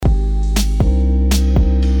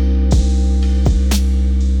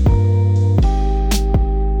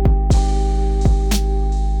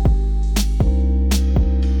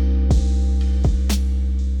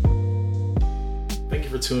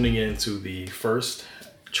into the first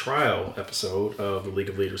trial episode of the League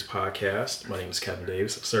of Leaders podcast. My name is Kevin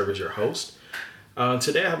Davis. I serve as your host.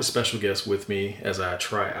 Today I have a special guest with me as I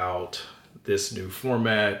try out this new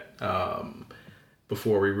format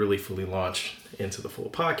before we really fully launch into the full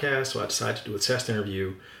podcast. So I decided to do a test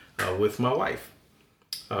interview with my wife,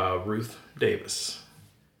 Ruth Davis.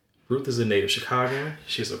 Ruth is a native Chicagoan.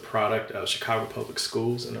 She's a product of Chicago Public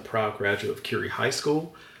Schools and a proud graduate of Curie High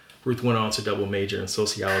School. Ruth went on to double major in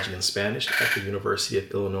sociology and Spanish at the University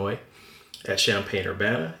of Illinois at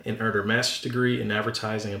Champaign-Urbana and earned her master's degree in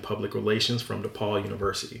advertising and public relations from DePaul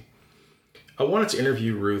University. I wanted to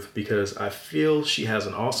interview Ruth because I feel she has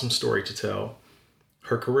an awesome story to tell.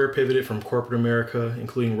 Her career pivoted from corporate America,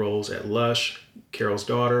 including roles at Lush, Carol's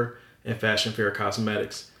Daughter, and Fashion Fair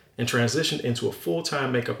Cosmetics, and transitioned into a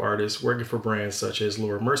full-time makeup artist working for brands such as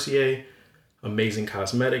Laura Mercier, Amazing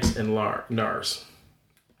Cosmetics, and NARS.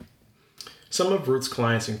 Some of Ruth's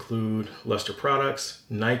clients include Luster Products,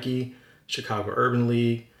 Nike, Chicago Urban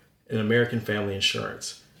League, and American Family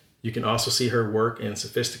Insurance. You can also see her work in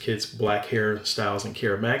Sophisticate's Black Hair Styles and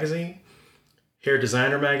Care magazine, Hair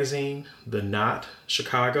Designer magazine, The Knot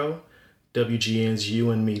Chicago, WGN's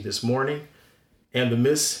You and Me This Morning, and the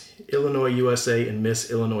Miss Illinois USA and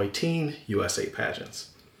Miss Illinois Teen USA pageants.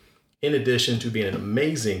 In addition to being an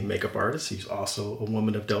amazing makeup artist, she's also a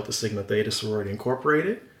woman of Delta Sigma Theta Sorority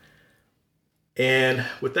Incorporated. And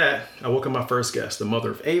with that, I welcome my first guest, the mother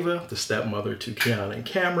of Ava, the stepmother to Kiana and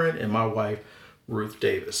Cameron, and my wife, Ruth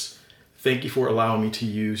Davis. Thank you for allowing me to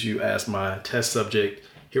use you as my test subject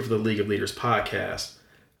here for the League of Leaders podcast.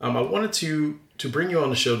 I wanted to bring you on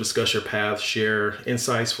the show, discuss your path, share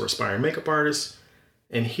insights for aspiring makeup artists,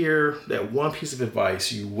 and hear that one piece of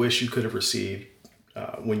advice you wish you could have received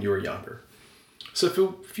when you were younger. So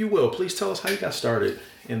if you will, please tell us how you got started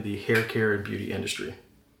in the hair care and beauty industry.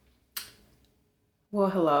 Well,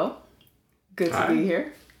 hello. Good Hi. to be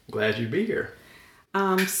here. Glad you'd be here.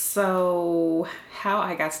 So how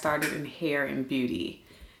I got started in hair and beauty.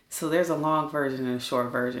 So there's a long version and a short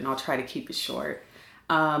version. I'll try to keep it short.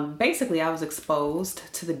 Basically, I was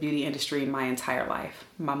exposed to the beauty industry my entire life.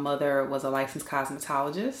 My mother was a licensed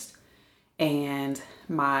cosmetologist, and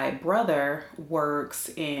my brother works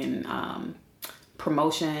in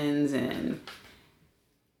promotions and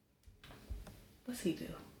what's he do?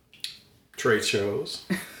 Trade shows.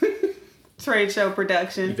 Trade show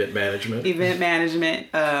production. Event management.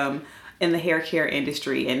 In the hair care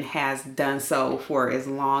industry, and has done so for as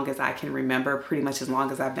long as I can remember, pretty much as long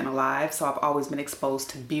as I've been alive. So I've always been exposed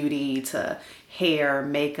to beauty, to hair,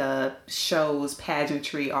 makeup, shows,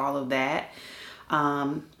 pageantry, all of that.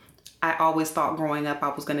 I always thought growing up I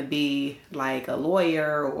was going to be like a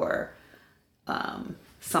lawyer or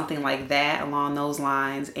something like that along those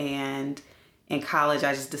lines. And in college,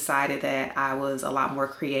 I just decided that I was a lot more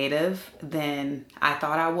creative than I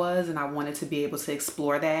thought I was, and I wanted to be able to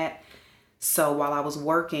explore that. So while I was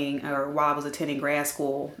attending grad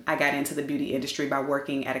school, I got into the beauty industry by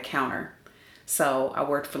working at a counter. So I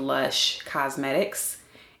worked for Lush Cosmetics,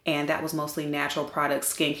 and that was mostly natural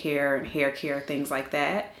products, skincare and hair care, things like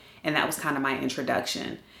that. And that was kind of my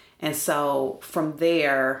introduction. And so from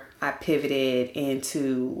there, I pivoted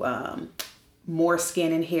into more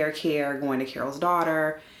skin and hair care, going to Carol's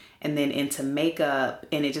Daughter, and then into makeup.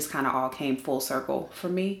 And it just kind of all came full circle for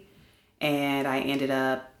me. And I ended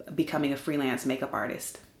up becoming a freelance makeup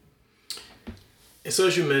artist. And so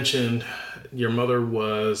as you mentioned, your mother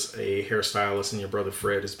was a hairstylist and your brother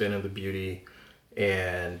Fred has been in the beauty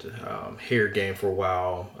and hair game for a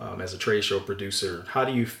while as a trade show producer. How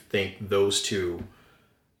do you think those two,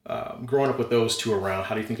 growing up with those two around,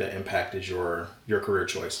 how do you think that impacted your career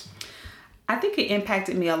choice? I think it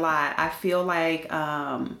impacted me a lot. I feel like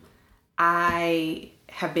I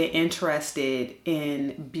have been interested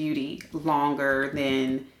in beauty longer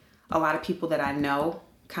than a lot of people that I know,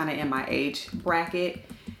 kind of in my age bracket,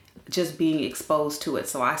 just being exposed to it.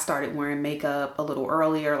 So I started wearing makeup a little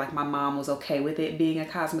earlier. Like my mom was okay with it being a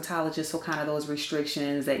cosmetologist. So kind of those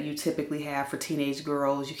restrictions that you typically have for teenage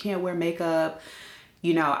girls. You can't wear makeup.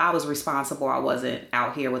 You know, I was responsible. I wasn't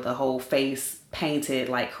out here with a whole face painted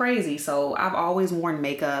like crazy. So I've always worn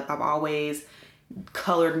makeup. I've always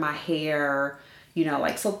colored my hair, you know,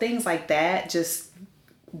 like, so things like that, just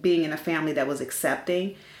being in a family that was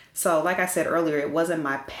accepting. So like I said earlier, it wasn't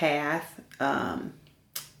my path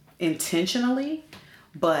intentionally,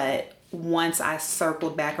 but once I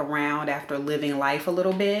circled back around after living life a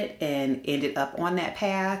little bit and ended up on that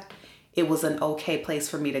path, it was an okay place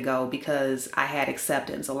for me to go because I had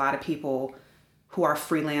acceptance. A lot of people who are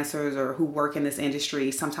freelancers or who work in this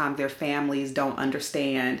industry, sometimes their families don't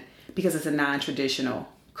understand because it's a non-traditional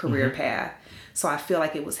career path. So I feel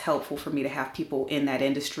like it was helpful for me to have people in that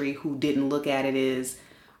industry who didn't look at it as,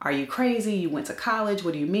 are you crazy? You went to college.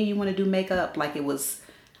 What do you mean you want to do makeup? Like I was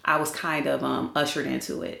kind of ushered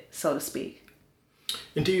into it, so to speak.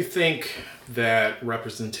 And do you think that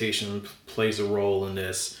representation plays a role in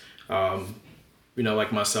this?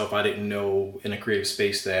 Like myself, I didn't know in a creative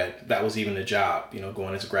space that was even a job,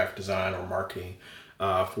 going into graphic design or marketing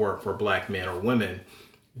for Black men or women.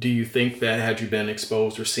 Do you think that had you been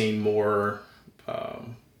exposed or seen more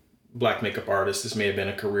Black makeup artists, this may have been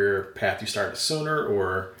a career path you started sooner,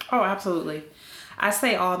 or? Oh, absolutely. I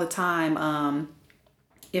say all the time,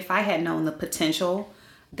 if I had known the potential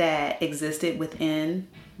that existed within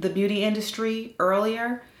the beauty industry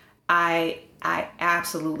earlier, I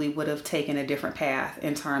absolutely would have taken a different path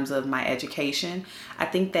in terms of my education. I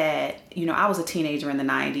think that, I was a teenager in the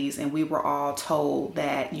 90s and we were all told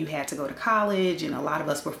that you had to go to college, and a lot of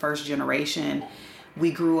us were first generation.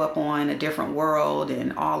 We grew up on a different world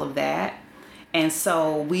and all of that. And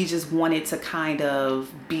so we just wanted to kind of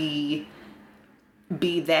be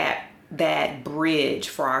that bridge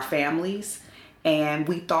for our families. And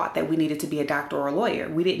we thought that we needed to be a doctor or a lawyer.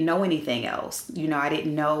 We didn't know anything else. I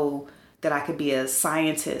didn't know that I could be a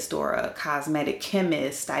scientist or a cosmetic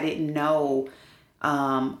chemist. I didn't know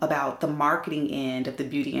about the marketing end of the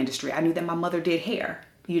beauty industry. I knew that my mother did hair.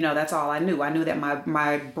 That's all I knew. I knew that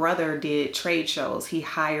my brother did trade shows. He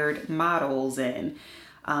hired models, and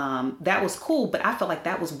that was cool. But I felt like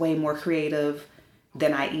that was way more creative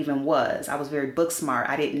than I even was. I was very book smart.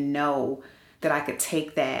 I didn't know that I could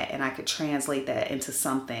take that and I could translate that into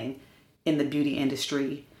something in the beauty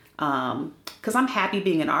industry. Because I'm happy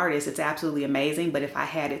being an artist. It's absolutely amazing. But if I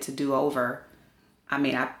had it to do over,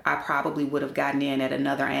 I probably would have gotten in at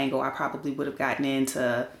another angle. I probably would have gotten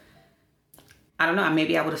into, I don't know,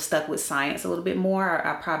 maybe I would have stuck with science a little bit more.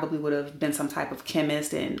 I probably would have been some type of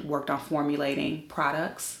chemist and worked on formulating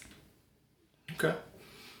products. Okay.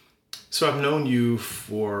 So I've known you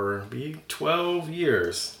for 12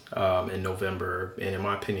 years in November. And in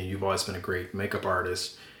my opinion, you've always been a great makeup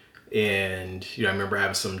artist. And, I remember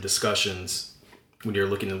having some discussions when you're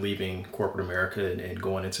looking at leaving corporate America and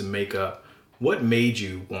going into makeup. What made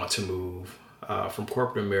you want to move from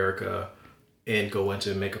corporate America and go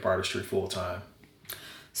into makeup artistry full time?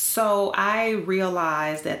 So I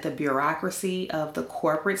realized that the bureaucracy of the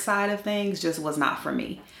corporate side of things just was not for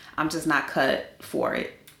me. I'm just not cut for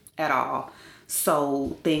it at all.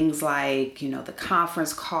 So things like, the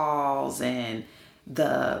conference calls and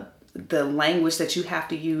the language that you have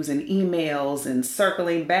to use in emails and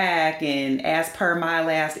circling back and as per my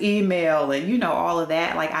last email and, all of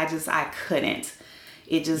that. Like I couldn't.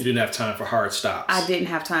 You didn't have time for hard stops. I didn't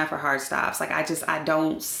have time for hard stops. Like I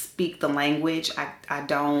don't speak the language. I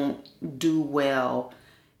don't do well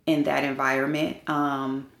in that environment.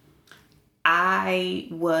 I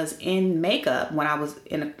was in makeup when I was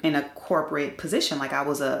in a corporate position. Like I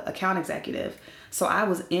was a account executive. So I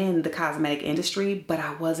was in the cosmetic industry, but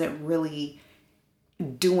I wasn't really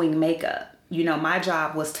doing makeup. My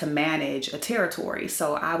job was to manage a territory.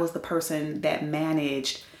 So I was the person that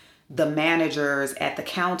managed the managers at the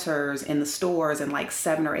counters in the stores in like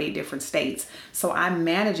 7 or 8 different states. So I'm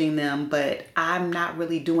managing them, but I'm not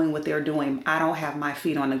really doing what they're doing. I don't have my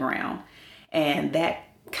feet on the ground. And that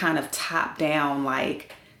kind of top down,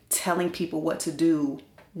 like telling people what to do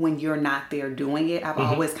when you're not there doing it. I've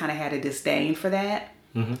always kind of had a disdain for that.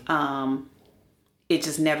 It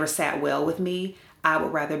just never sat well with me. I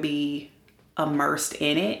would rather be immersed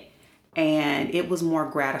in it. And it was more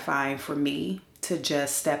gratifying for me to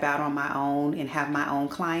just step out on my own and have my own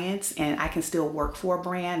clients. And I can still work for a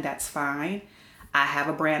brand. That's fine. I have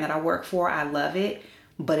a brand that I work for. I love it,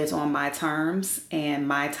 but it's on my terms and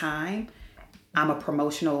my time. I'm a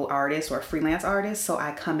promotional artist or a freelance artist, so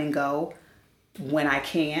I come and go when I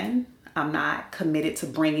can. I'm not committed to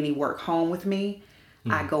bring any work home with me.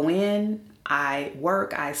 I go in, I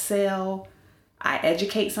work, I sell, I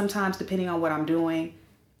educate sometimes depending on what I'm doing,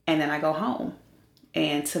 and then I go home.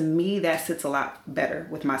 And to me, that sits a lot better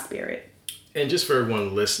with my spirit. And just for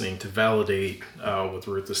everyone listening, to validate what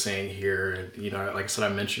Ruth was saying here, like I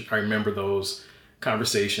said, I remember those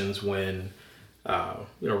conversations when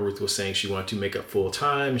Ruth was saying she wanted to make up full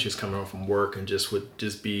time. She was coming home from work and would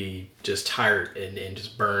be tired and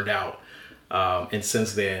just burned out. And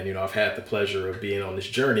since then, I've had the pleasure of being on this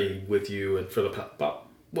journey with you, and for about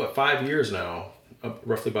 5 years now,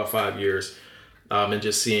 roughly about 5 years, and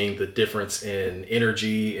just seeing the difference in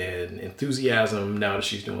energy and enthusiasm now that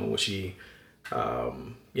she's doing what she,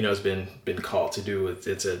 has been called to do.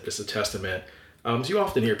 It's a testament. So you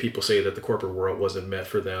often hear people say that the corporate world wasn't meant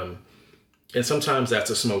for them. And sometimes that's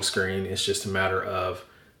a smokescreen. It's just a matter of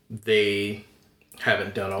they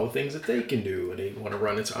haven't done all the things that they can do, and they want to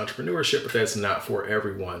run into entrepreneurship, but that's not for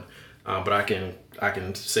everyone. But I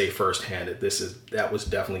can say firsthand that that was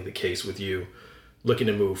definitely the case with you, looking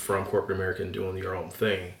to move from corporate America and doing your own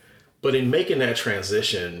thing. But in making that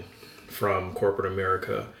transition from corporate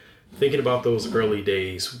America, thinking about those early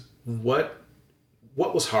days, what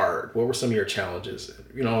was hard? What were some of your challenges,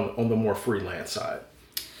 on the more freelance side?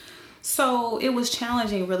 So it was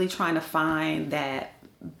challenging, really trying to find that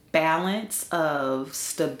balance of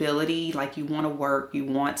stability. Like, you want to work, you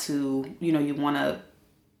want to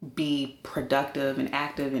be productive and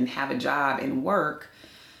active and have a job and work.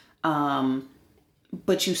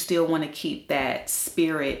 But you still want to keep that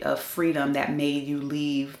spirit of freedom that made you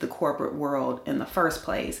leave the corporate world in the first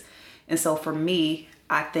place. And so for me,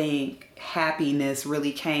 I think happiness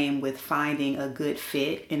really came with finding a good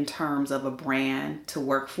fit in terms of a brand to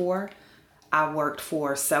work for. I worked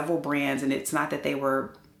for several brands, and it's not that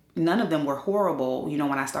none of them were horrible. When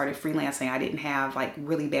I started freelancing, I didn't have like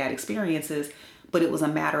really bad experiences, but it was a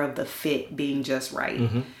matter of the fit being just right.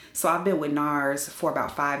 Mm-hmm. So I've been with NARS for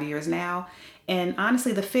about 5 years now. And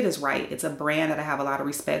honestly, the fit is right. It's a brand that I have a lot of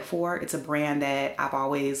respect for. It's a brand that I've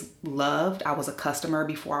always loved. I was a customer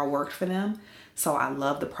before I worked for them. So I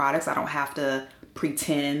love the products. I don't have to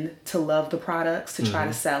pretend to love the products to try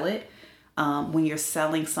to sell it. When you're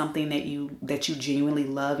selling something that you genuinely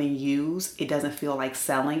love and use, it doesn't feel like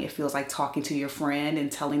selling. It feels like talking to your friend and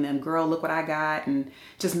telling them, girl, look what I got, and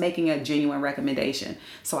just making a genuine recommendation.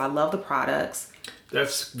 So I love the products.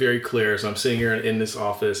 That's very clear. So I'm sitting here in this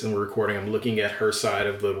office and we're recording. I'm looking at her side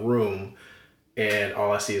of the room, and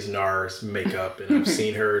all I see is NARS makeup, and I've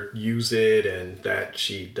seen her use it, and that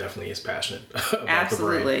she definitely is passionate about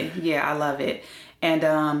Absolutely. the brand. Yeah, I love it. And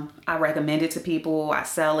I recommend it to people. I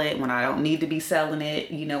sell it when I don't need to be selling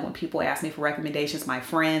it. When people ask me for recommendations, my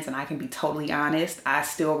friends, and I can be totally honest, I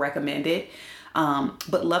still recommend it.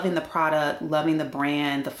 But loving the product, loving the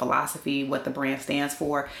brand, the philosophy, what the brand stands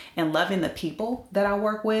for, and loving the people that I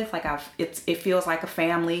work with. Like it feels like a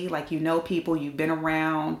family. Like, people you've been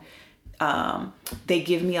around. They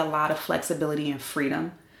give me a lot of flexibility and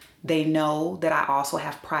freedom. They know that I also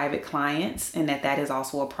have private clients, and that is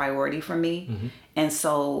also a priority for me. Mm-hmm. And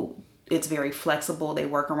so it's very flexible. They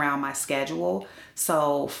work around my schedule.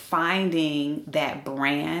 So finding that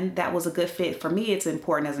brand that was a good fit for me, it's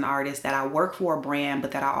important as an artist that I work for a brand,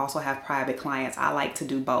 but that I also have private clients. I like to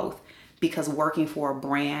do both, because working for a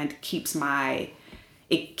brand keeps me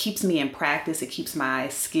in practice. It keeps my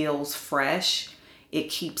skills fresh. It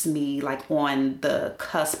keeps me like on the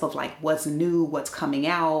cusp of like what's new, what's coming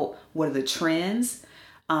out, what are the trends.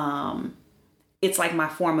 It's like my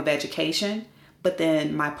form of education. But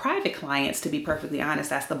then my private clients, to be perfectly honest,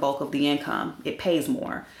 that's the bulk of the income. It pays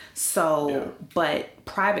more. So, But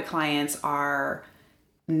private clients are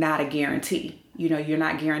not a guarantee. You're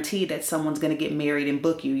not guaranteed that someone's going to get married and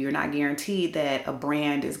book you. You're not guaranteed that a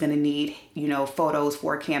brand is going to need, photos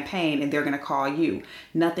for a campaign and they're going to call you.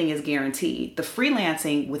 Nothing is guaranteed. The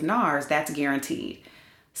freelancing with NARS, that's guaranteed.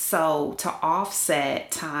 So to offset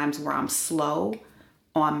times where I'm slow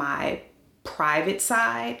on my private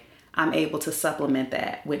side, I'm able to supplement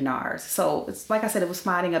that with NARS. So it's like I said, it was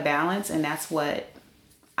finding a balance, and that's what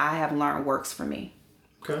I have learned works for me.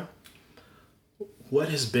 Okay. What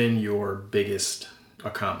has been your biggest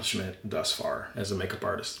accomplishment thus far as a makeup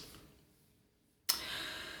artist?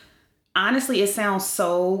 Honestly, it sounds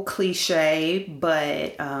so cliche,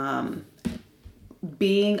 but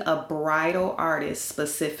being a bridal artist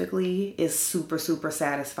specifically is super, super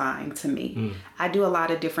satisfying to me. I do a lot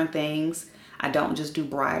of different things. I don't just do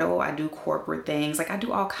bridal. I do corporate things. Like, I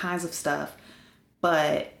do all kinds of stuff.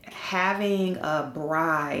 But having a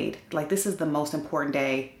bride, like, this is the most important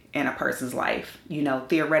day in a person's life.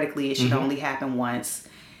 Theoretically, it should only happen once.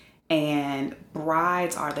 And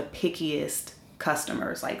brides are the pickiest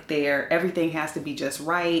customers. Like, everything has to be just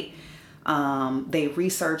right. They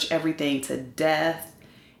research everything to death.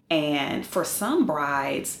 And for some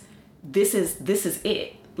brides, this is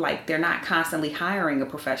it. Like, they're not constantly hiring a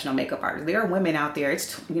professional makeup artist. There are women out there,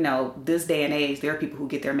 it's, this day and age, there are people who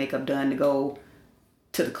get their makeup done to go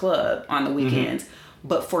to the club on the weekends.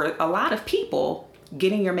 But for a lot of people,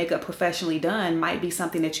 getting your makeup professionally done might be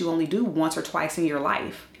something that you only do once or twice in your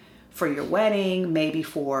life. For your wedding, maybe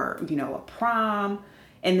for, a prom,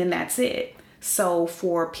 and then that's it. So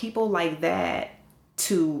for people like that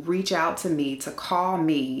to reach out to me, to call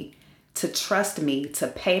me, to trust me, to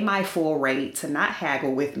pay my full rate, to not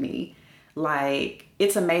haggle with me, like,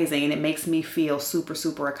 it's amazing. And it makes me feel super,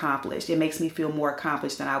 super accomplished. It makes me feel more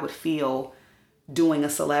accomplished than I would feel doing a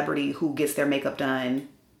celebrity who gets their makeup done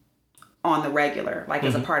on the regular, like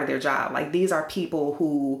as a part of their job. Like, these are people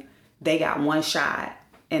who they got one shot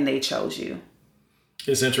and they chose you.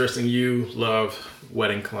 It's interesting. You love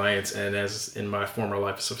wedding clients, and as in my former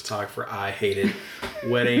life as a photographer, I hated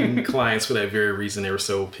wedding clients for that very reason. They were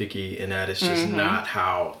so picky, and that is just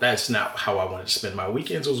that's not how I wanted to spend my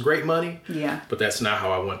weekends. It was great money, but that's not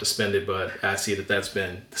how I wanted to spend it. But I see that that's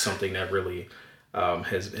been something that really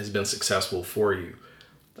has been successful for you.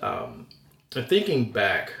 And thinking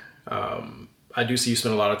back, I do see you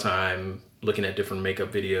spend a lot of time looking at different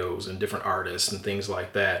makeup videos and different artists and things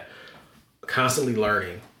like that, constantly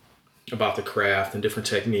learning about the craft and different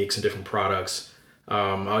techniques and different products. I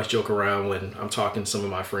always joke around when I'm talking to some of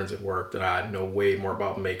my friends at work that I know way more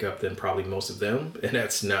about makeup than probably most of them. And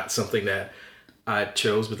that's not something that I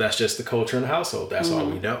chose, but that's just the culture in the household. That's all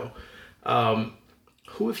we know.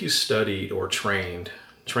 Who have you studied or trained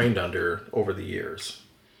under over the years?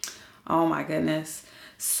 Oh my goodness.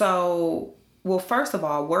 So, well, first of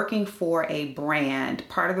all, working for a brand,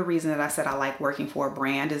 part of the reason that I said I like working for a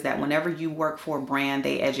brand is that whenever you work for a brand,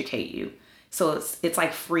 they educate you. So it's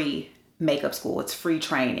like free makeup school. It's free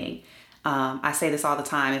training. I say this all the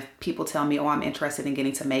time. If people tell me, oh, I'm interested in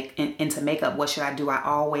getting into makeup, what should I do? I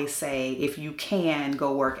always say, if you can,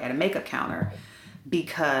 go work at a makeup counter,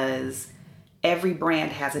 because every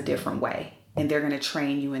brand has a different way and they're going to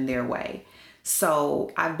train you in their way.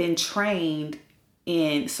 So I've been trained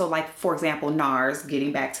so like, for example, NARS,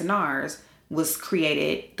 getting back to NARS, was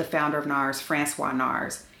created, the founder of NARS, Francois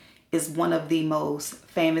NARS, is one of the most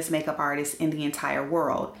famous makeup artists in the entire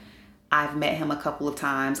world. I've met him a couple of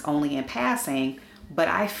times only in passing, but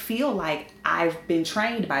I feel like I've been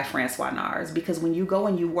trained by Francois NARS, because when you go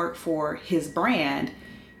and you work for his brand,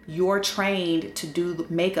 you're trained to do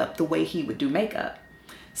makeup the way he would do makeup.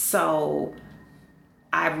 So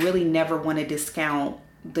I really never want to discount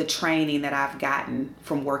the training that I've gotten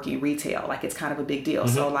from working retail. Like, it's kind of a big deal.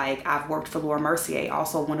 So like, I've worked for Laura Mercier,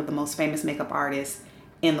 also one of the most famous makeup artists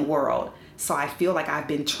in the world. So I feel like I've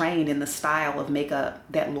been trained in the style of makeup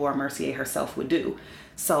that Laura Mercier herself would do.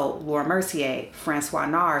 So Laura Mercier, Francois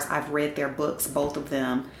NARS, I've read their books, both of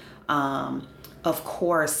them. Of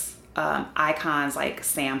course, icons like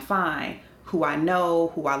Sam Fine, who I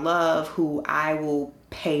know, who I love, who I will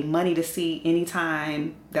pay money to see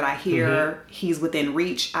anytime that I hear he's within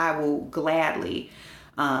reach. I will gladly.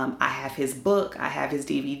 I have his book, I have his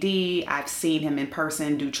DVD, I've seen him in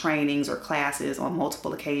person do trainings or classes on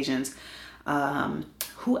multiple occasions.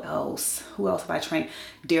 Who else have I trained?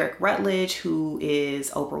 Derek Rutledge, who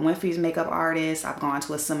is Oprah Winfrey's makeup artist. I've gone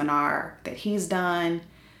to a seminar that he's done.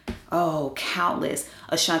 Oh, countless.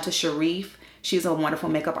 Ashanta Sharif, she's a wonderful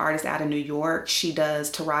makeup artist out of New York. She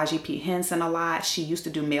does Taraji P. Henson a lot. She used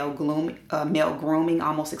to do male grooming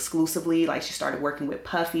almost exclusively. Like, she started working with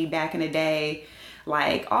Puffy back in the day.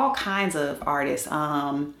 Like, all kinds of artists.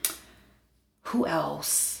 Who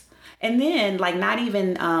else? And then, like, not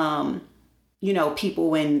even,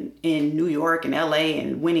 people in New York and LA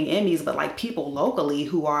and winning Emmys, but like people locally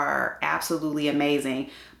who are absolutely amazing.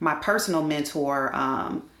 My personal mentor,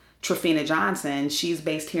 Trafina Johnson, she's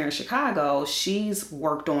based here in Chicago. She's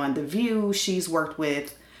worked on The View. She's worked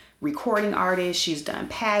with recording artists. She's done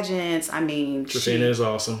pageants. I mean, Trafina is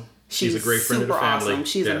awesome. She's a great friend of the family. Awesome.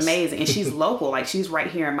 She's amazing. And she's local. Like, she's right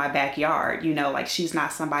here in my backyard. Like, she's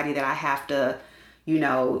not somebody that I have to,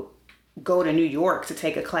 go to New York to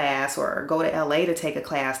take a class or go to LA to take a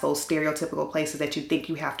class, those stereotypical places that you think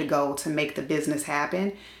you have to go to make the business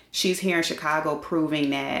happen. She's here in Chicago proving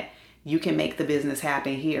that you can make the business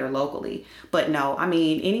happen here locally. But no, I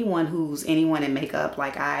mean, anyone in makeup,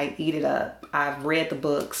 like, I eat it up. I've read the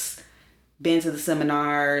books, been to the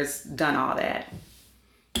seminars, done all that.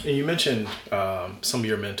 And you mentioned some of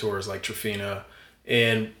your mentors like Trafina,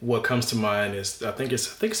 and what comes to mind is I think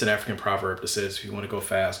it's an African proverb that says, if you want to go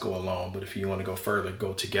fast, go alone, but if you want to go further,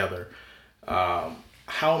 go together.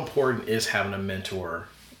 How important is having a mentor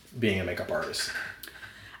being a makeup artist?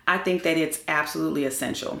 I think that it's absolutely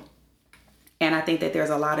essential. And I think that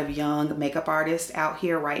there's a lot of young makeup artists out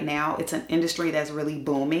here right now. It's an industry that's really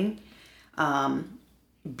booming.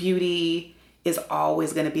 Beauty is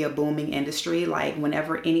always going to be a booming industry. Like,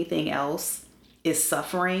 whenever anything else is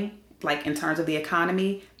suffering, like in terms of the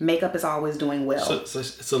economy, makeup is always doing well. So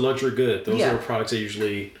it's a luxury good. Those are products that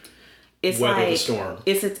usually weather the storm.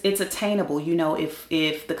 It's attainable.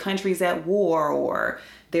 If the country's at war, or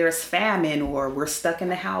there's famine, or we're stuck in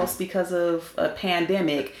the house because of a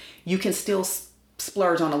pandemic, you can still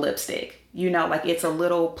splurge on a lipstick. Like, it's a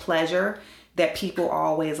little pleasure that people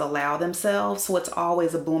always allow themselves. So it's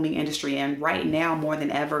always a booming industry. And right now, more than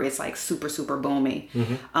ever, it's like super, super booming.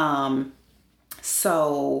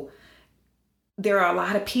 So there are a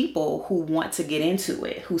lot of people who want to get into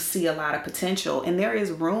it, who see a lot of potential, and there is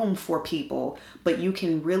room for people, but you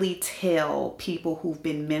can really tell people who've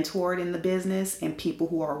been mentored in the business and people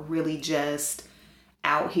who are really just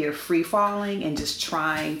out here free falling and just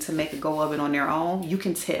trying to make a go of it on their own. You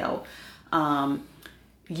can tell.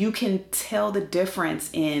 You can tell the difference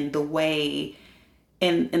in the way,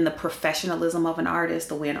 in the professionalism of an artist,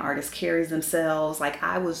 the way an artist carries themselves. Like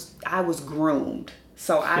I was groomed.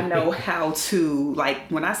 So I know how to, like,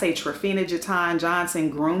 when I say Trafina Jatan Johnson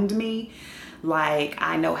groomed me, like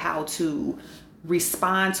I know how to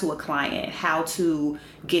respond to a client, how to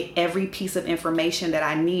get every piece of information that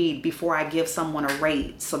I need before I give someone a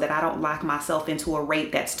rate, so that I don't lock myself into a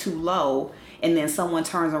rate that's too low. And then someone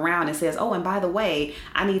turns around and says, oh, and by the way,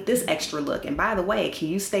 I need this extra look. And by the way, can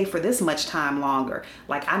you stay for this much time longer?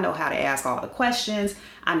 Like, I know how to ask all the questions.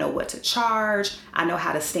 I know what to charge. I know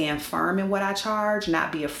how to stand firm in what I charge,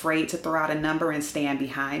 not be afraid to throw out a number and stand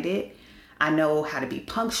behind it. I know how to be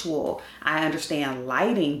punctual. I understand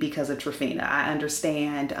lighting because of Trafina. I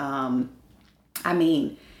understand,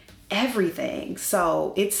 everything.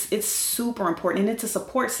 So it's super important. And it's a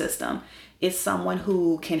support system. It's someone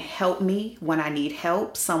who can help me when I need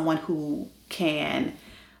help, someone who can,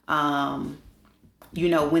 when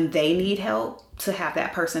they need help, to have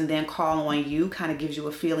that person then call on you kind of gives you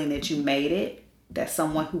a feeling that you made it, that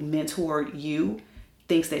someone who mentored you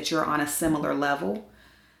thinks that you're on a similar level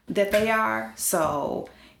that they are. So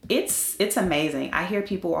it's amazing. I hear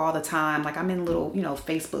people all the time, like I'm in little,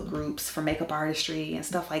 Facebook groups for makeup artistry and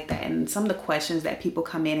stuff like that. And some of the questions that people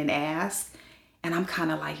come in and ask, and I'm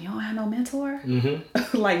kind of like, you don't have no mentor?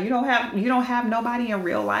 Mm-hmm. Like you don't have nobody in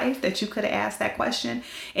real life that you could have asked that question.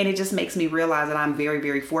 And it just makes me realize that I'm very,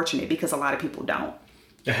 very fortunate, because a lot of people don't.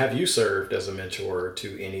 Now, have you served as a mentor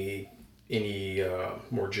to any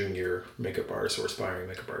more junior makeup artists or aspiring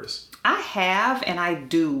makeup artists? I have, and I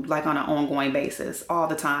do, like on an ongoing basis all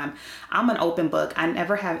the time. I'm an open book. I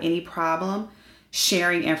never have any problem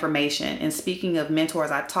sharing information. And speaking of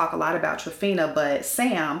mentors, I talk a lot about Trafina, but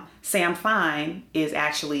Sam Fine is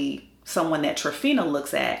actually someone that Trafina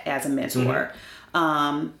looks at as a mentor.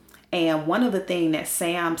 Mm-hmm. And one of the things that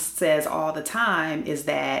Sam says all the time is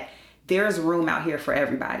that there's room out here for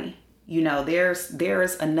everybody.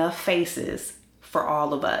 There's enough faces for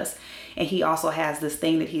all of us. And he also has this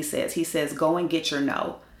thing that he says, go and get your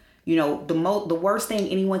no. The worst thing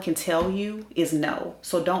anyone can tell you is no.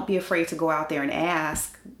 So don't be afraid to go out there and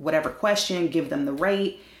ask whatever question, give them the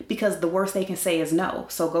rate, because the worst they can say is no.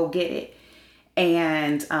 So go get it.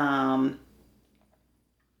 And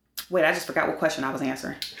wait, I just forgot what question I was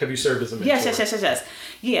answering. Have you served as a mentor? Yes.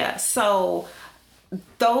 Yeah. So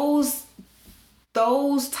those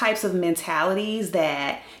types of mentalities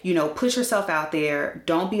that, put yourself out there.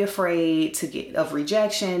 Don't be afraid of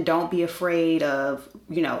rejection. Don't be afraid of,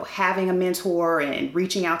 having a mentor and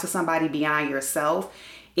reaching out to somebody beyond yourself.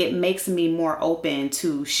 It makes me more open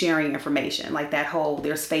to sharing information. Like that whole,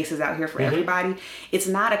 there's faces out here for mm-hmm. everybody. It's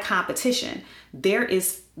not a competition. There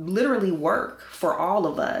is literally work for all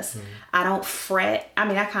of us. Mm-hmm. I don't fret.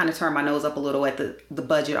 I kind of turn my nose up a little at the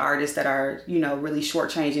budget artists that are, really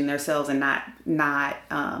shortchanging themselves and not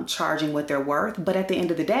charging what they're worth. But at the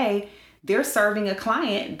end of the day, they're serving a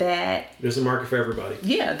client that... There's a market for everybody.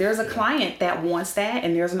 Yeah, there's a client that wants that,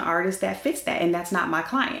 and there's an artist that fits that, and that's not my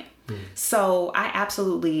client. So I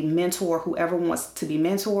absolutely mentor whoever wants to be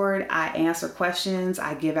mentored. I answer questions.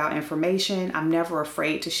 I give out information. I'm never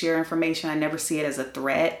afraid to share information. I never see it as a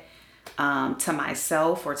threat to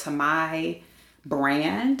myself or to my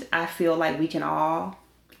brand. I feel like we can all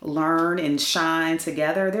learn and shine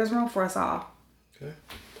together. There's room for us all. Okay.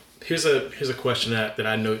 Here's a question that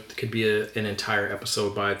I know could be an entire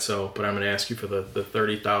episode by itself, but I'm going to ask you for the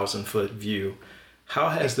 30,000 foot view. How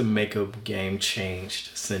has the makeup game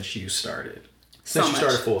changed since you started? Since you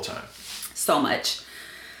started full time? So much.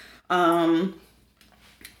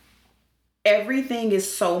 Everything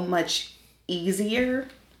is so much easier,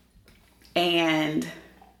 and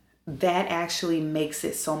that actually makes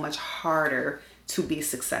it so much harder to be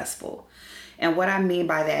successful. And what I mean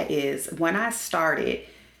by that is, when I started,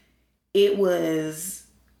 it was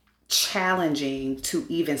challenging to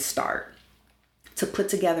even start. To put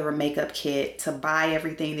together a makeup kit, to buy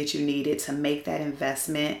everything that you needed, to make that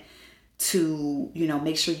investment, to,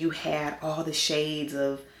 make sure you had all the shades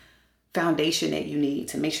of foundation that you need,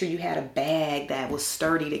 to make sure you had a bag that was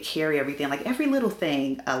sturdy to carry everything, like every little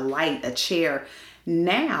thing, a light, a chair.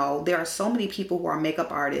 Now, there are so many people who are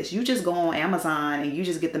makeup artists. You just go on Amazon and you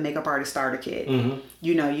just get the makeup artist starter kit. Mm-hmm.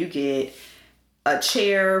 You get a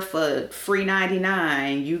chair for free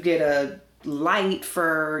 $99. You get a light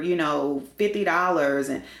for, $50,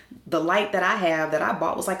 and the light that I have that I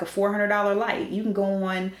bought was like a $400 light. You can go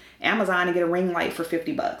on Amazon and get a ring light for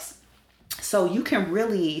 $50. So you can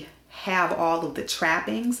really have all of the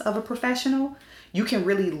trappings of a professional. You can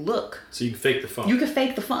really look. So you can fake the funk. You can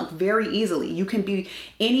fake the funk very easily. You can be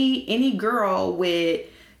any girl with,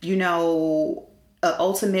 a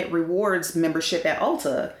Ultimate Rewards membership at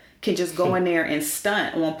Ulta can just go in there and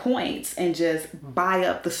stunt on points and just buy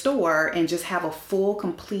up the store and just have a full,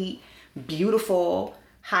 complete, beautiful,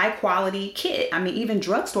 high quality kit. I mean, even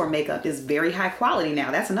drugstore makeup is very high quality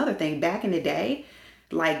now. That's another thing. Back in the day,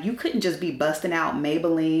 like, you couldn't just be busting out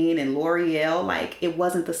Maybelline and L'Oreal. Like, it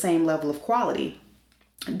wasn't the same level of quality.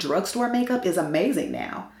 Drugstore makeup is amazing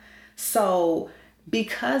now. So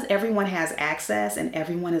because everyone has access and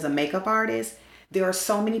everyone is a makeup artist, there are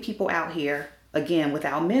so many people out here, again,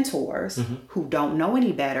 without mentors, who don't know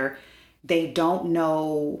any better. They don't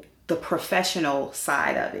know the professional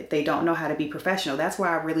side of it. They don't know how to be professional. That's why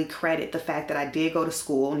I really credit the fact that I did go to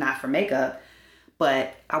school, not for makeup,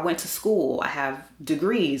 but I went to school. I have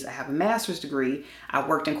degrees. I have a master's degree. I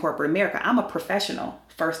worked in corporate America. I'm a professional,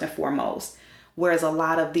 first and foremost. Whereas a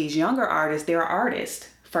lot of these younger artists, they're artists,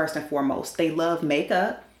 first and foremost. They love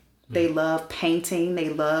makeup. They love painting. They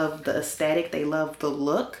love the aesthetic. They love the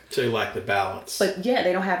look. So they lack the balance. But yeah,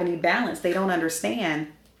 they don't have any balance. They don't understand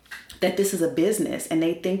that this is a business, and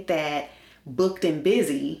they think that booked and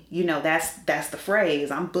busy, that's the phrase.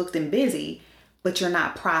 I'm booked and busy, but you're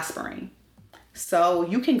not prospering. So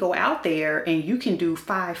you can go out there and you can do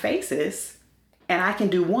 5 faces and I can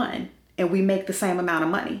do 1, and we make the same amount of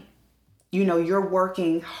money. You're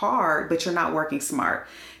working hard, but you're not working smart.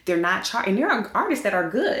 They're not and there are artists that are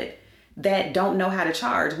good that don't know how to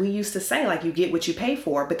charge. We used to say, like, you get what you pay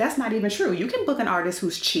for, but that's not even true. You can book an artist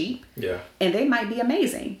who's cheap, and they might be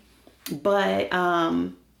amazing, but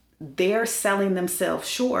they're selling themselves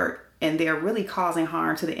short, and they're really causing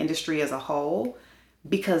harm to the industry as a whole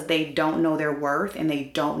because they don't know their worth and they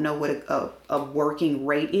don't know what a working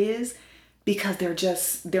rate is because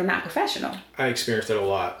they're not professional. I experienced that a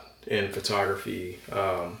lot in photography.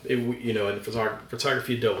 In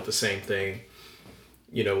photography dealt with the same thing.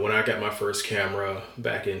 When I got my first camera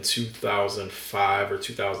back in 2005 or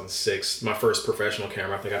 2006, my first professional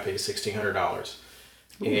camera, I think I paid $1,600.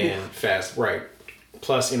 And fast, right.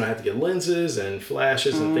 Plus, I had to get lenses and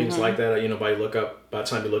flashes and things like that. By the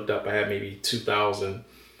time you looked up, I had maybe $2,000,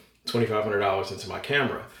 $2,500 into my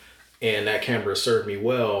camera. And that camera served me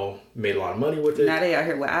well, made a lot of money with it. Now they out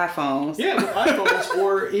here with iPhones. Yeah, with iPhones,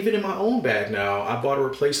 or even in my own bag now. I bought a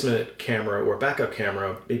replacement camera or backup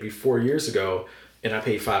camera maybe 4 years ago, and I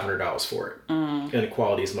paid $500 for it. And the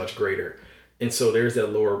quality is much greater. And so there's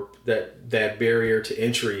that barrier to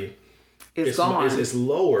entry. It's gone. It's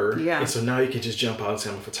lower. Yeah. And so now you can just jump out and say,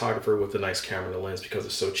 I'm a photographer with a nice camera and a lens because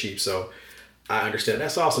it's so cheap. So I understand.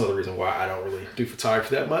 That's also another reason why I don't really do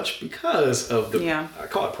photography that much, because of I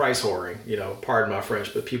call it price whoring, pardon my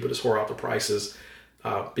French, but people just whore out the prices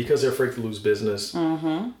because they're afraid to lose business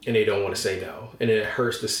and they don't want to say no. And it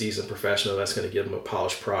hurts the seasoned professional that's going to give them a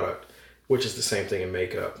polished product, which is the same thing in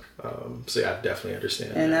makeup. So yeah, I definitely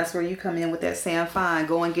understand. And that's where you come in with that Sam Fine,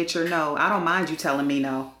 go and get your no. I don't mind you telling me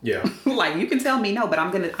no. Yeah. Like, you can tell me no, but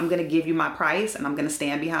I'm gonna give you my price, and I'm gonna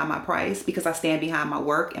stand behind my price because I stand behind my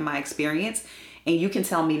work and my experience. And you can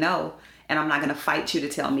tell me no, and I'm not gonna fight you to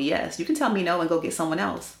tell me yes. You can tell me no and go get someone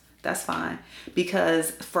else. That's fine.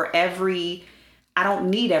 Because I don't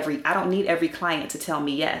need every client to tell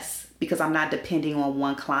me yes, because I'm not depending on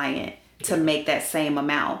one client to make that same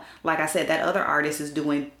amount. Like I said, that other artist is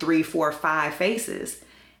doing 3, 4, 5 faces,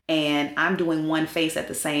 and I'm doing 1 face at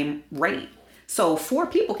the same rate. So 4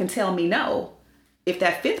 people can tell me no. If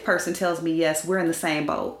that 5th person tells me yes, we're in the same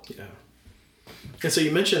boat. Yeah. And so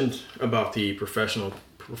you mentioned about the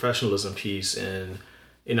professionalism piece, and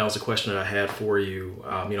that was a question that I had for you.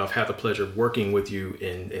 I've had the pleasure of working with you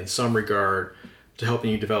in some regard to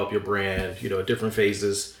helping you develop your brand, at different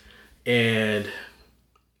phases. And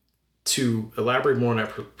to elaborate more on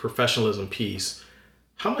that professionalism piece,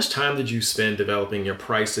 how much time did you spend developing your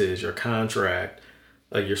prices, your contract,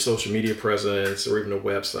 like your social media presence, or even a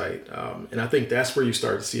website? And I think that's where you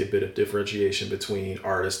start to see a bit of differentiation between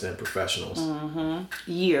artists and professionals.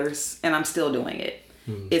 Years, and I'm still doing it.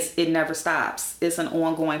 It never stops. It's an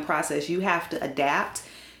ongoing process. You have to adapt,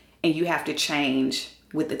 and you have to change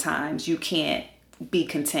with the times. You can't be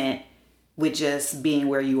content with just being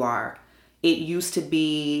where you are. It used to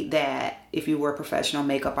be that if you were a professional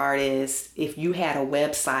makeup artist, if you had a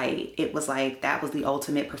website, it was like that was the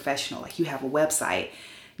ultimate professional. Like, you have a website.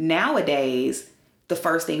 Nowadays, the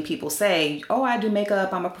first thing people say, oh, I do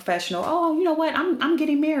makeup, I'm a professional. Oh, you know what? I'm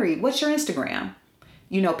getting married. What's your Instagram?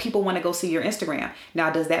 You know, people want to go see your Instagram. Now,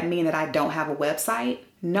 does that mean that I don't have a website?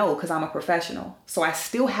 No, because I'm a professional. So I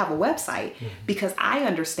still have a website because I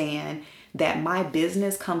understand that my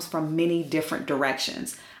business comes from many different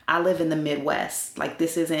directions. I live in the Midwest. Like,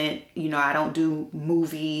 this isn't, you know, I don't do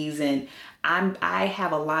movies, and I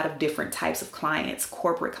have a lot of different types of clients,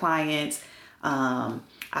 corporate clients.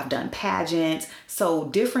 I've done pageants. So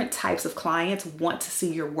different types of clients want to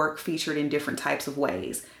see your work featured in different types of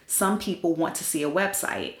ways. Some people want to see a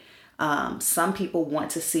website. Some people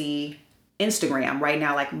want to see Instagram. Right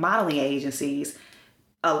now, like modeling agencies,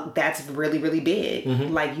 that's really, really big.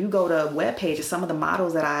 Like, you go to web pages, some of the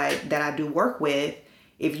models that I do work with,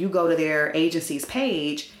 if you go to their agency's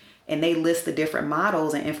page and they list the different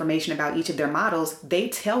models and information about each of their models, they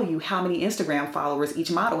tell you how many Instagram followers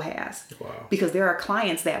each model has. Wow. Because there are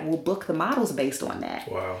clients that will book the models based on that.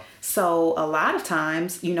 Wow. So a lot of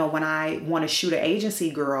times, you know, when I want to shoot an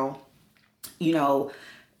agency girl, you know,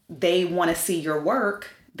 they want to see your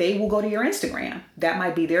work, they will go to your Instagram. That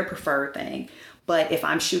might be their preferred thing. But if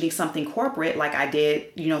I'm shooting something corporate, like I did,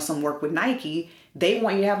 you know, some work with Nike, they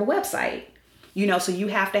want you to have a website. You know, so you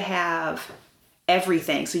have to have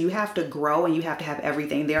everything. So you have to grow and you have to have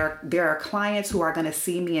everything. There are clients who are going to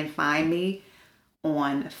see me and find me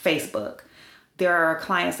on Facebook. There are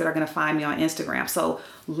clients that are going to find me on Instagram. So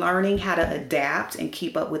learning how to adapt and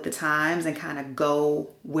keep up with the times and kind of go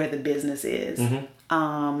where the business is.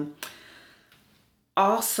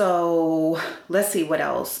 Also, let's see what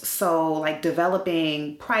else. So like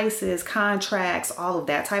developing prices, contracts, all of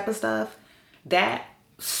that type of stuff, that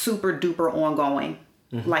super duper ongoing,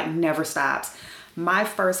 like never stops. My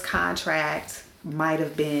first contract might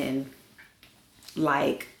have been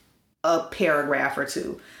like a paragraph or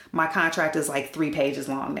two. My contract is like 3 pages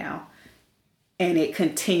long now, and it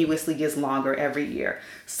continuously gets longer every year.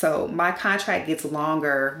 So my contract gets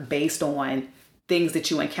longer based on things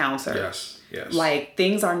that you encounter. Yes. Like,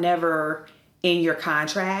 things are never in your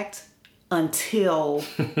contract until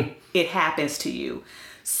it happens to you.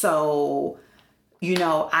 So, you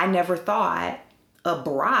know, I never thought a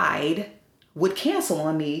bride would cancel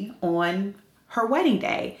on me on her wedding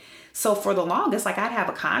day. So for the longest, like, I'd have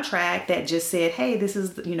a contract that just said, hey, this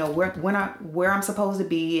is, you know, where I'm supposed to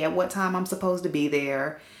be, at what time I'm supposed to be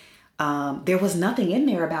there. There was nothing in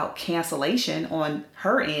there about cancellation on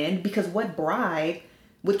her end, because what bride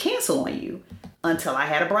would cancel on you? Until I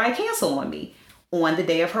had a bride cancel on me on the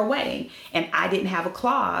day of her wedding. And I didn't have a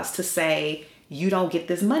clause to say, you don't get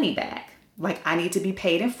this money back. Like, I need to be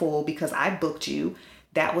paid in full because I booked you.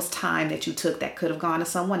 That was time that you took that could have gone to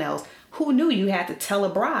someone else. Who knew you had to tell a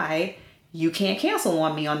bride, you can't cancel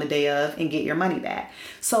on me on the day of and get your money back?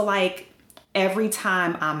 So like, every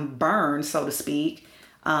time I'm burned, so to speak,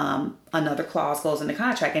 another clause goes in the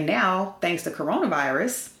contract. And now, thanks to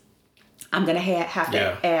coronavirus, I'm going to have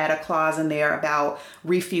to add a clause in there about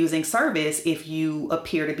refusing service if you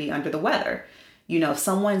appear to be under the weather. You know, if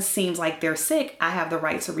someone seems like they're sick, I have the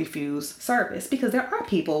right to refuse service, because there are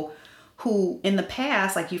people who in the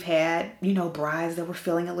past, like, you've had, you know, brides that were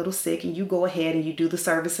feeling a little sick, and you go ahead and you do the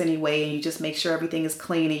service anyway, and you just make sure everything is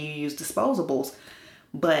clean and you use disposables.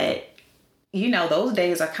 But, you know, those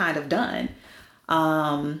days are kind of done.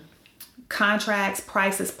 Contracts,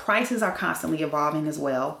 prices are constantly evolving as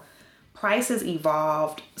well. Prices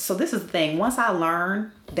evolved. So this is the thing. Once I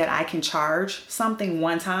learn that I can charge something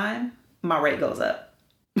one time, my rate goes up.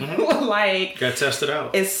 Like, got tested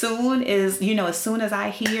out. As soon as I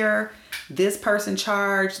hear this person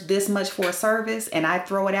charged this much for a service and I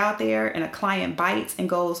throw it out there and a client bites and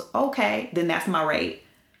goes, okay, then that's my rate.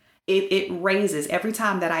 It raises every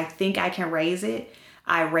time that I think I can raise it.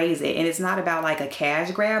 I raise it. And it's not about like a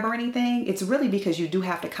cash grab or anything. It's really because you do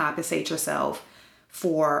have to compensate yourself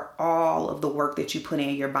for all of the work that you put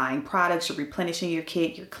in. You're buying products, you're replenishing your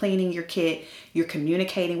kit, you're cleaning your kit, you're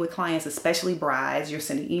communicating with clients, especially brides. You're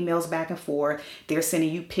sending emails back and forth. They're sending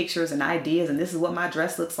you pictures and ideas, and this is what my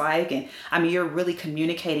dress looks like. And I mean, you're really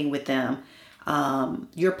communicating with them.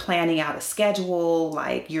 You're planning out a schedule,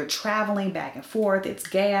 like you're traveling back and forth. It's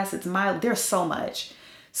gas, it's miles. There's so much.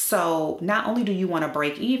 So not only do you want to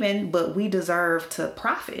break even, but we deserve to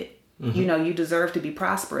profit. You know, you deserve to be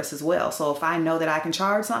prosperous as well. So if I know that I can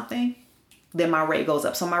charge something, then my rate goes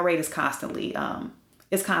up. So my rate is constantly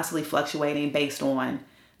fluctuating based on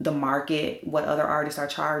the market, what other artists are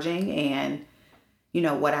charging, and, you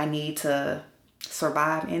know, what I need to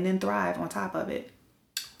survive and then thrive on top of it.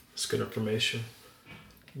 That's good information.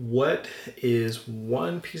 What is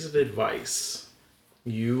one piece of advice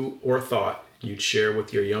you or thought you'd share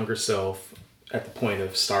with your younger self at the point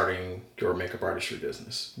of starting your makeup artistry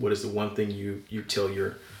business? What is the one thing you tell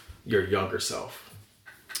your younger self?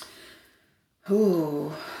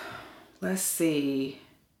 Ooh, let's see.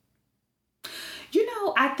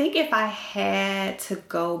 I think if I had to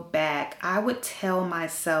go back, I would tell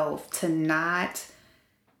myself to not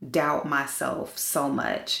doubt myself so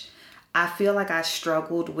much. I feel like I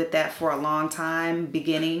struggled with that for a long time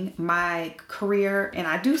beginning my career, and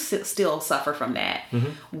I do still suffer from that,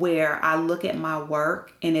 where I look at my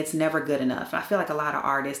work and it's never good enough. I feel like a lot of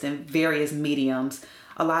artists in various mediums,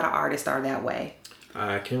 a lot of artists are that way.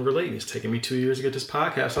 I can relate. It's taken me 2 years to get this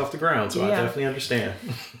podcast off the ground, so I definitely understand.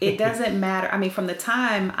 It doesn't matter. I mean, from the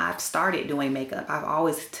time I've started doing makeup, I've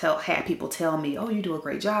always had people tell me, "Oh, you do a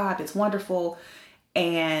great job. It's wonderful."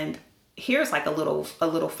 And here's like a little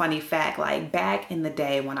funny fact. Like back in the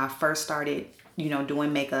day when I first started,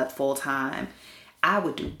 doing makeup full time, I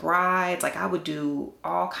would do brides, like I would do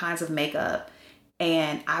all kinds of makeup,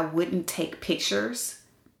 and I wouldn't take pictures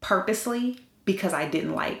purposely because I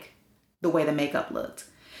didn't like the way the makeup looked.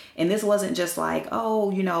 And this wasn't just like,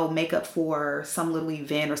 oh, makeup for some little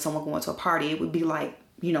event or someone going to a party. It would be like,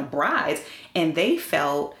 brides. And they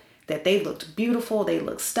felt that they looked beautiful. They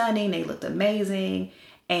looked stunning. They looked amazing.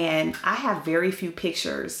 And I have very few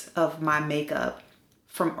pictures of my makeup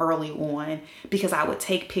from early on because I would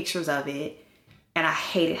take pictures of it and I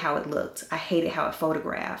hated how it looked. I hated how it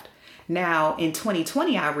photographed. Now in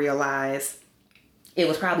 2020, I realized it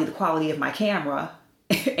was probably the quality of my camera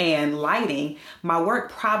and lighting. My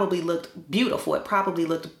work probably looked beautiful. It probably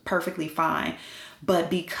looked perfectly fine. But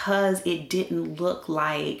because it didn't look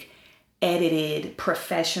like edited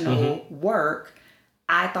professional work,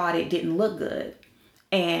 I thought it didn't look good.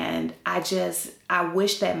 And I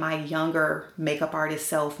wish that my younger makeup artist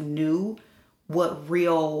self knew what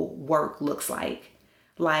real work looks like.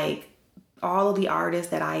 Like all of the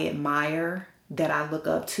artists that I admire, that I look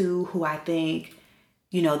up to, who I think,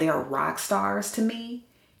 they're rock stars to me.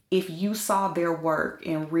 If you saw their work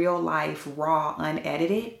in real life, raw,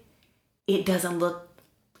 unedited, it doesn't look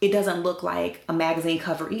like a magazine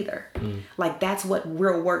cover either. Like that's what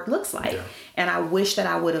real work looks like. Yeah. And I wish that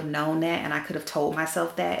I would have known that and I could have told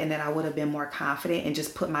myself that, and then I would have been more confident and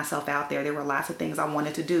just put myself out there. There were lots of things I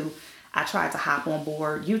wanted to do. I tried to hop on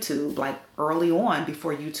board YouTube like early on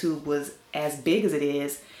before YouTube was as big as it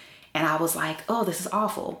is. And I was like, oh, this is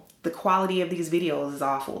awful. The quality of these videos is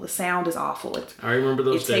awful. The sound is awful. I remember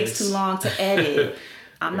those days. It takes too long to edit.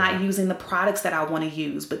 I'm not using the products that I want to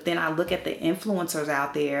use. But then I look at the influencers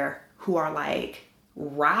out there who are like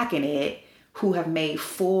rocking it, who have made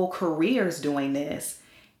full careers doing this.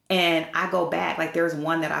 And I go back, like there's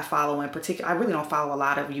one that I follow in particular. I really don't follow a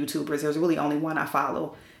lot of YouTubers. There's really only one I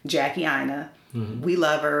follow, Jackie Aina. We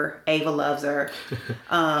love her. Ava loves her.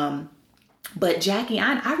 But Jackie,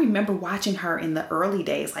 I remember watching her in the early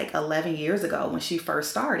days, like 11 years ago when she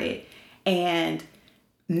first started. And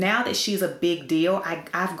now that she's a big deal,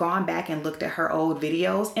 I've gone back and looked at her old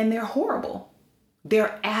videos and they're horrible.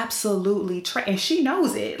 They're absolutely and she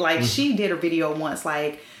knows it. Like she did a video once,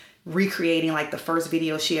 like recreating like the first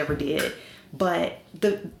video she ever did. But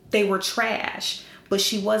they were trash. But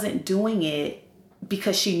she wasn't doing it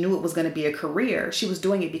because she knew it was going to be a career. She was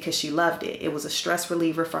doing it because she loved it. It was a stress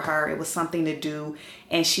reliever for her. It was something to do,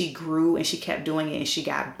 and she grew and she kept doing it and she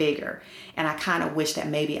got bigger. And I kind of wish that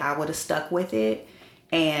maybe I would have stuck with it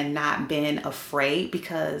and not been afraid,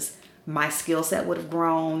 because my skill set would have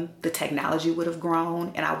grown, the technology would have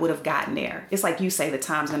grown, and I would have gotten there. It's like you say, the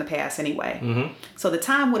time's going to pass anyway. So the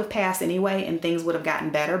time would have passed anyway and things would have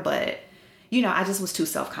gotten better, but I just was too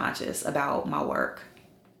self-conscious about my work.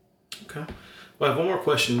 Okay. Well, I have one more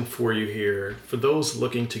question for you here. For those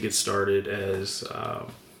looking to get started as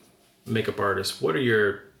makeup artists, what are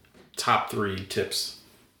your top 3 tips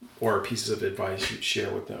or pieces of advice you'd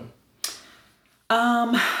share with them?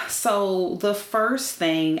 So the first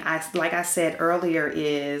thing, like I said earlier,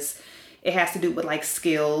 is it has to do with like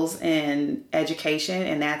skills and education,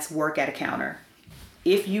 and that's work at a counter.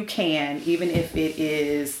 If you can, even if it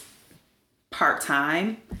is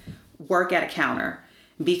part-time, work at a counter.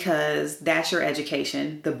 Because that's your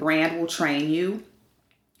education. The brand will train you.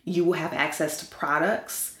 You will have access to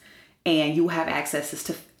products, and you will have access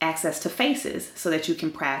to faces so that you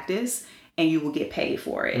can practice and you will get paid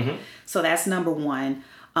for it. So that's number one.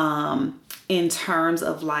 In terms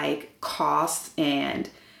of like cost and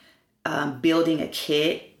building a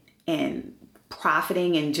kit and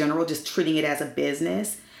profiting in general, just treating it as a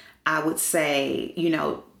business, I would say,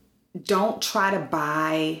 don't try to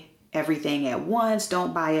buy everything at once.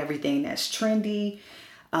 Don't buy everything that's trendy.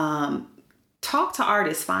 Talk to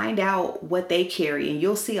artists, find out what they carry, and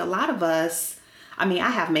you'll see a lot of us I mean, I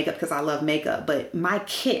have makeup because I love makeup, but my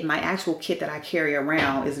actual kit that I carry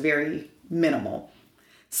around is very minimal.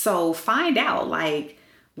 So find out, like,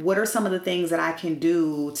 what are some of the things that I can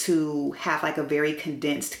do to have like a very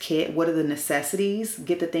condensed kit? What are the necessities?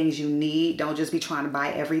 Get the things you need. Don't just be trying to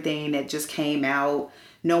buy everything that just came out.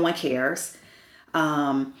 No one cares.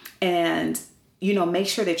 And, you know, make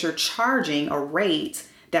sure that you're charging a rate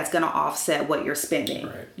that's going to offset what you're spending.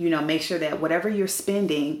 Right. You know, make sure that whatever you're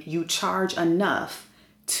spending, you charge enough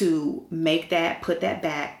to make that, put that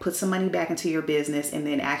back, put some money back into your business, and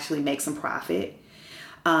then actually make some profit.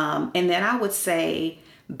 And then I would say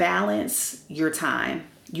balance your time.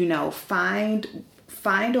 You know, find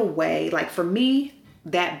a way. Like for me,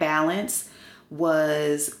 that balance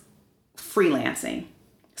was freelancing,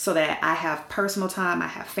 so that I have personal time, I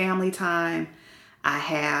have family time, I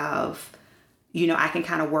have, you know, I can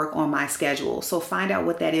kind of work on my schedule. So find out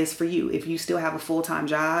what that is for you. If you still have a full-time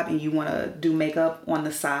job and you want to do makeup on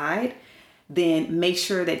the side, then make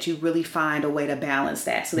sure that you really find a way to balance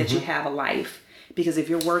that so that you have a life. Because if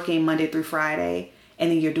you're working Monday through Friday and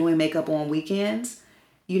then you're doing makeup on weekends,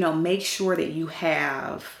 you know, make sure that you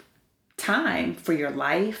have time for your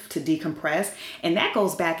life to decompress. And that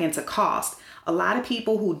goes back into cost. A lot of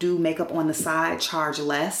people who do makeup on the side charge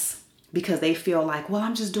less because they feel like, well,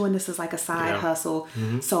 I'm just doing this as like a side hustle,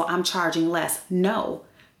 so I'm charging less. No,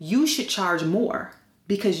 you should charge more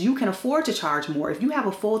because you can afford to charge more. If you have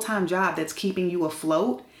a full-time job that's keeping you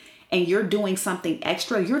afloat and you're doing something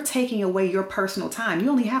extra, you're taking away your personal time.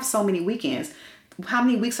 You only have so many weekends. How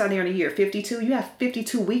many weeks are there in a year? 52? You have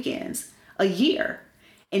 52 weekends a year.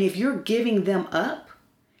 And if you're giving them up,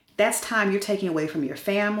 that's time you're taking away from your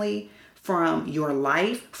family, from your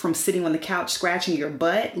life, from sitting on the couch, scratching your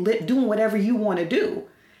butt, doing whatever you want to do.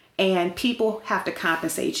 And people have to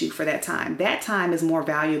compensate you for that time. That time is more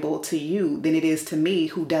valuable to you than it is to me,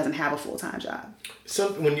 who doesn't have a full-time job.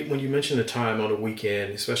 So when you mention the time on the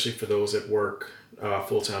weekend, especially for those that work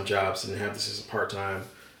full-time jobs and have this as a part-time,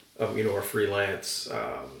 or freelance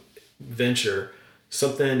venture,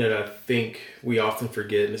 something that I think we often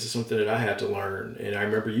forget, and this is something that I had to learn, and I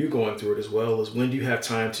remember you going through it as well, is when do you have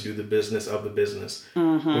time to do the business of the business,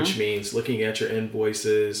 which means looking at your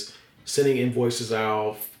invoices, sending invoices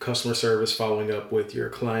out, customer service, following up with your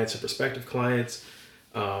clients and prospective clients,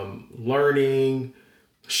 learning,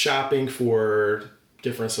 shopping for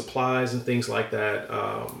different supplies and things like that,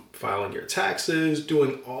 filing your taxes,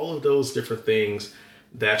 doing all of those different things.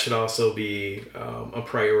 That should also be a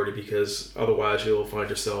priority, because otherwise you'll find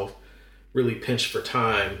yourself really pinched for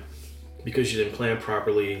time because you didn't plan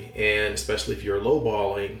properly. And especially if you're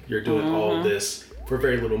lowballing, you're doing all of this for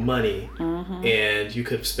very little money, and you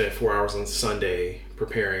could have spent 4 hours on Sunday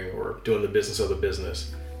preparing or doing the business of the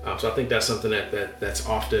business. So I think that's something that's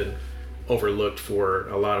often overlooked for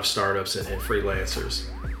a lot of startups and freelancers.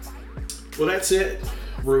 Well, that's it,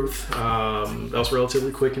 Ruth. That was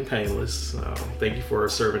relatively quick and painless. Thank you for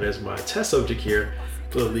serving as my test subject here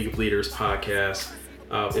for the League of Leaders podcast.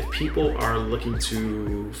 If people are looking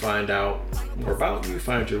to find out more about you,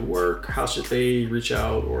 find your work, how should they reach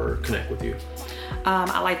out or connect with you?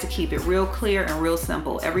 I like to keep it real clear and real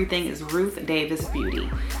simple. Everything is Ruth Davis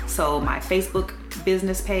Beauty. So my Facebook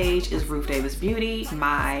business page is Ruth Davis Beauty.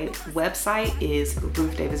 My website is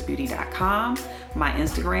ruthdavisbeauty.com. My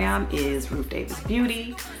Instagram is Ruth Davis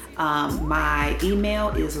Beauty. My email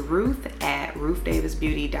is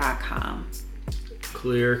ruth@ruthdavisbeauty.com.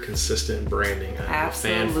 Clear, consistent branding. I'm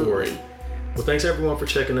Absolutely. a fan for it. Well, thanks everyone for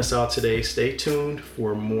checking us out today. Stay tuned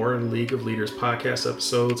for more League of Leaders podcast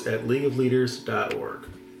episodes at leagueofleaders.org.